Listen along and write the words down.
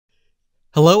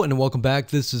Hello and welcome back.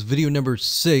 This is video number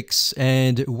 6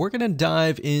 and we're going to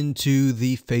dive into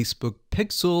the Facebook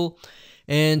Pixel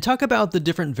and talk about the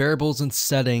different variables and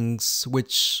settings,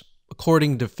 which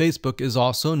according to Facebook is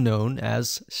also known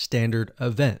as standard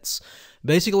events.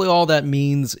 Basically all that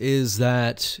means is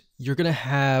that you're going to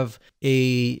have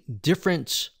a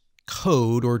different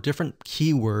code or different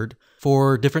keyword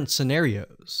for different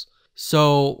scenarios.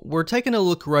 So we're taking a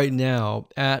look right now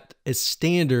at a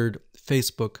standard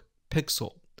Facebook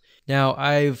Pixel. Now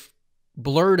I've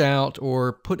blurred out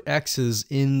or put X's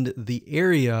in the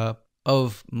area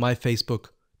of my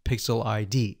Facebook Pixel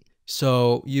ID.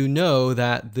 So you know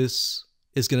that this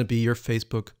is going to be your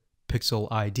Facebook Pixel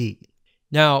ID.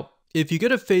 Now, if you go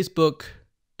to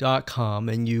facebook.com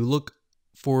and you look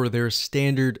for their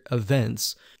standard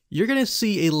events, you're going to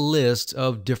see a list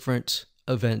of different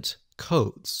event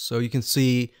codes. So you can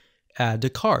see add to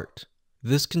cart.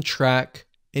 This can track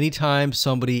anytime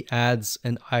somebody adds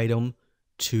an item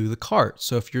to the cart.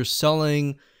 So if you're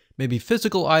selling maybe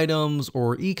physical items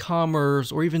or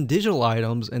e-commerce or even digital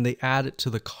items and they add it to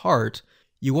the cart,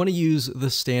 you want to use the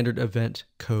standard event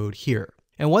code here.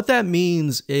 And what that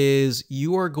means is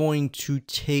you are going to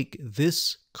take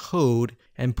this code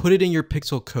and put it in your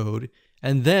Pixel code,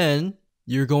 and then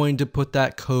you're going to put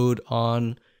that code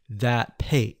on that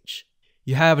page.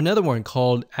 You have another one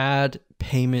called add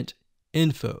payment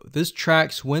info. This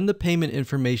tracks when the payment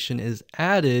information is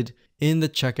added in the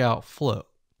checkout flow.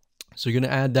 So you're going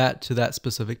to add that to that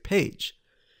specific page.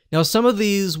 Now, some of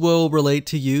these will relate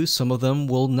to you, some of them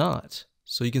will not.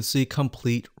 So you can see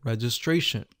complete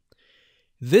registration.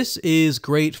 This is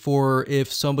great for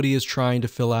if somebody is trying to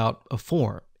fill out a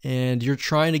form and you're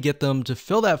trying to get them to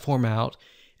fill that form out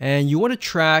and you want to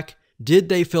track, did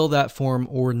they fill that form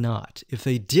or not? If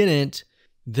they didn't,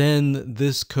 then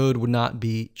this code would not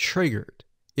be triggered.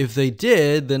 If they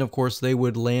did, then of course they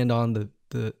would land on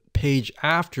the page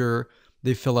after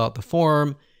they fill out the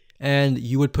form and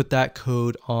you would put that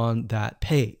code on that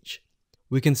page.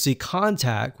 We can see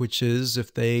contact, which is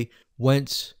if they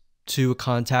went to a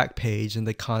contact page and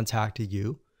they contacted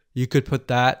you, you could put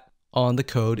that on the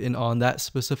code and on that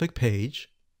specific page.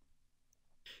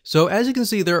 So as you can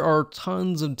see, there are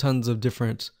tons and tons of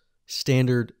different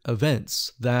standard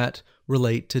events that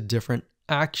relate to different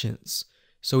actions.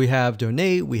 So we have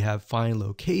donate, we have find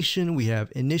location, we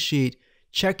have initiate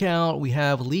checkout, we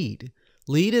have lead.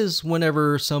 Lead is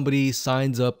whenever somebody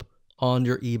signs up on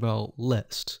your email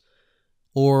list.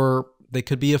 Or they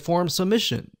could be a form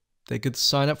submission. They could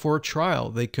sign up for a trial.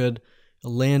 They could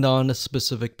land on a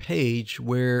specific page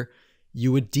where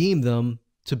you would deem them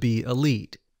to be a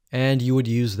lead. And you would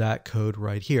use that code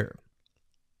right here.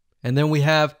 And then we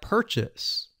have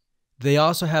purchase. They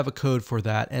also have a code for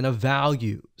that and a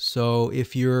value. So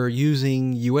if you're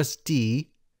using USD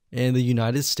in the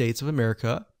United States of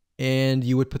America, and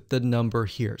you would put the number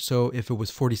here. So if it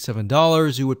was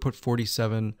 $47, you would put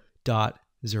 47.00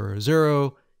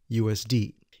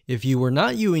 USD. If you were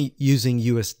not using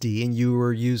USD and you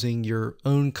were using your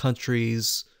own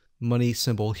country's money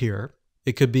symbol here,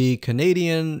 it could be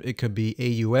Canadian, it could be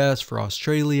AUS for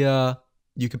Australia,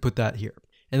 you could put that here.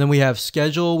 And then we have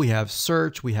schedule, we have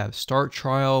search, we have start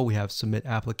trial, we have submit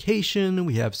application,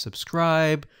 we have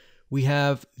subscribe, we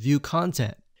have view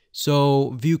content.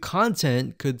 So view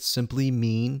content could simply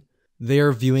mean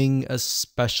they're viewing a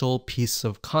special piece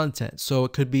of content. So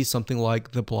it could be something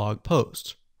like the blog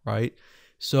post, right?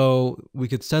 So we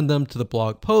could send them to the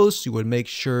blog post. You would make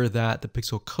sure that the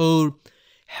Pixel code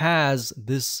has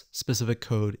this specific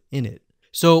code in it.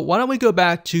 So why don't we go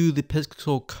back to the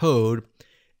Pixel code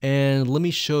and let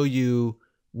me show you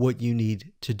what you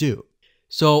need to do.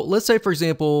 So let's say, for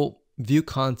example, view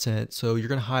content. So you're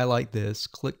going to highlight this,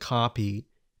 click copy,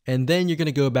 and then you're going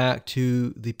to go back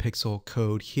to the Pixel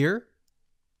code here.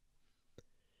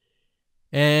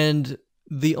 And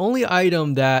the only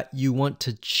item that you want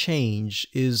to change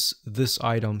is this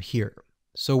item here.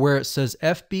 So where it says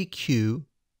FBQ,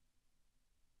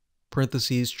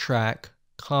 parentheses, track,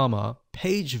 comma,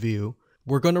 page view,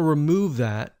 we're going to remove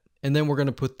that. And then we're going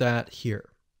to put that here.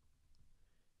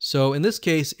 So in this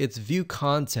case, it's view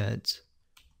content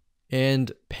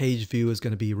and page view is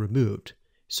going to be removed.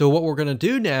 So what we're going to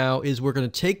do now is we're going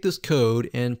to take this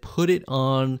code and put it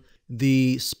on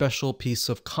the special piece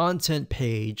of content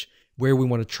page where we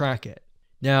want to track it.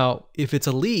 Now, if it's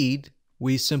a lead,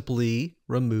 we simply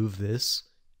remove this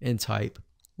and type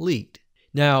lead.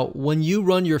 Now, when you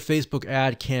run your Facebook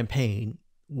ad campaign,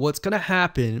 what's going to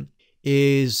happen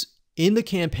is in the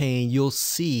campaign, you'll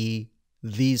see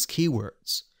these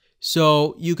keywords.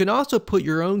 So you can also put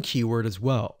your own keyword as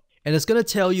well. And it's going to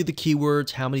tell you the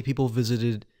keywords, how many people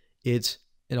visited it,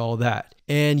 and all that.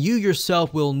 And you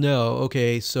yourself will know,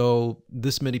 okay, so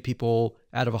this many people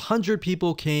out of 100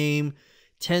 people came,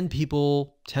 10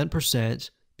 people, 10%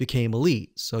 became a lead.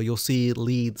 So you'll see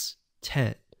leads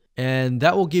 10. And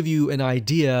that will give you an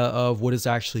idea of what is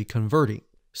actually converting.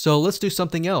 So let's do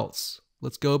something else.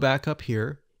 Let's go back up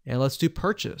here and let's do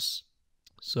purchase.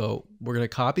 So we're going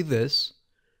to copy this.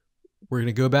 We're going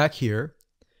to go back here.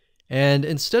 And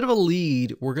instead of a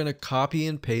lead, we're going to copy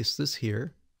and paste this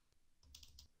here.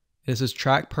 This is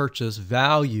track purchase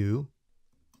value.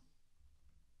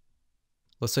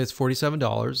 Let's say it's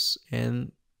 $47,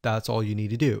 and that's all you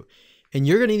need to do. And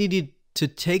you're going to need to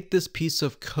take this piece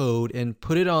of code and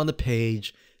put it on the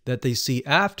page that they see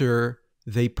after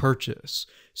they purchase.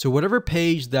 So whatever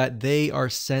page that they are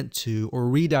sent to or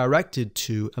redirected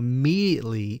to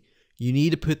immediately, you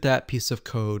need to put that piece of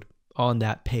code on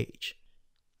that page.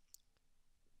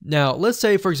 Now, let's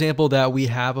say, for example, that we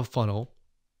have a funnel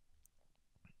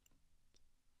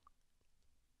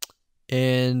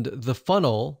and the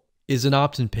funnel is an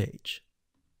opt-in page.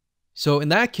 So in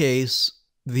that case,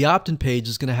 the opt-in page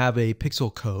is going to have a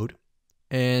pixel code,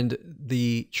 and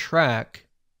the track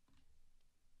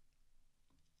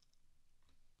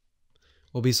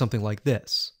will be something like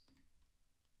this.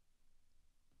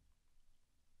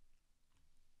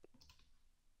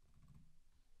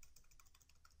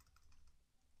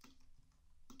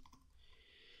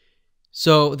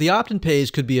 So the opt-in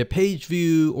page could be a page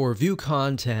view or view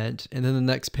content, and then the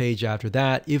next page after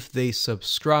that, if they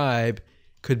subscribe,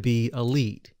 could be a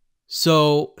lead.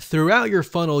 So throughout your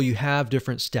funnel, you have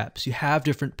different steps, you have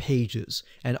different pages,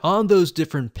 and on those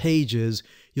different pages,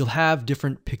 you'll have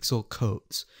different pixel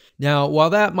codes. Now, while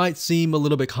that might seem a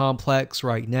little bit complex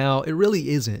right now, it really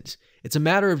isn't. It's a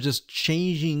matter of just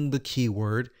changing the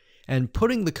keyword and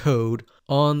putting the code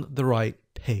on the right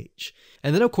page.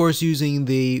 And then, of course, using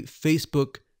the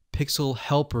Facebook Pixel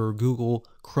Helper Google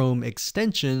Chrome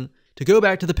extension to go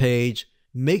back to the page,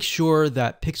 make sure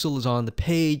that pixel is on the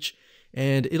page,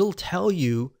 and it'll tell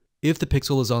you if the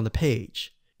pixel is on the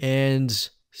page and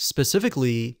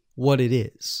specifically what it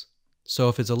is. So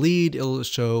if it's a lead, it'll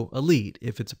show a lead.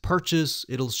 If it's a purchase,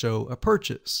 it'll show a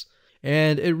purchase.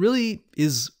 And it really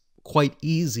is quite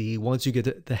easy once you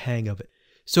get the hang of it.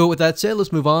 So with that said,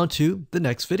 let's move on to the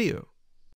next video.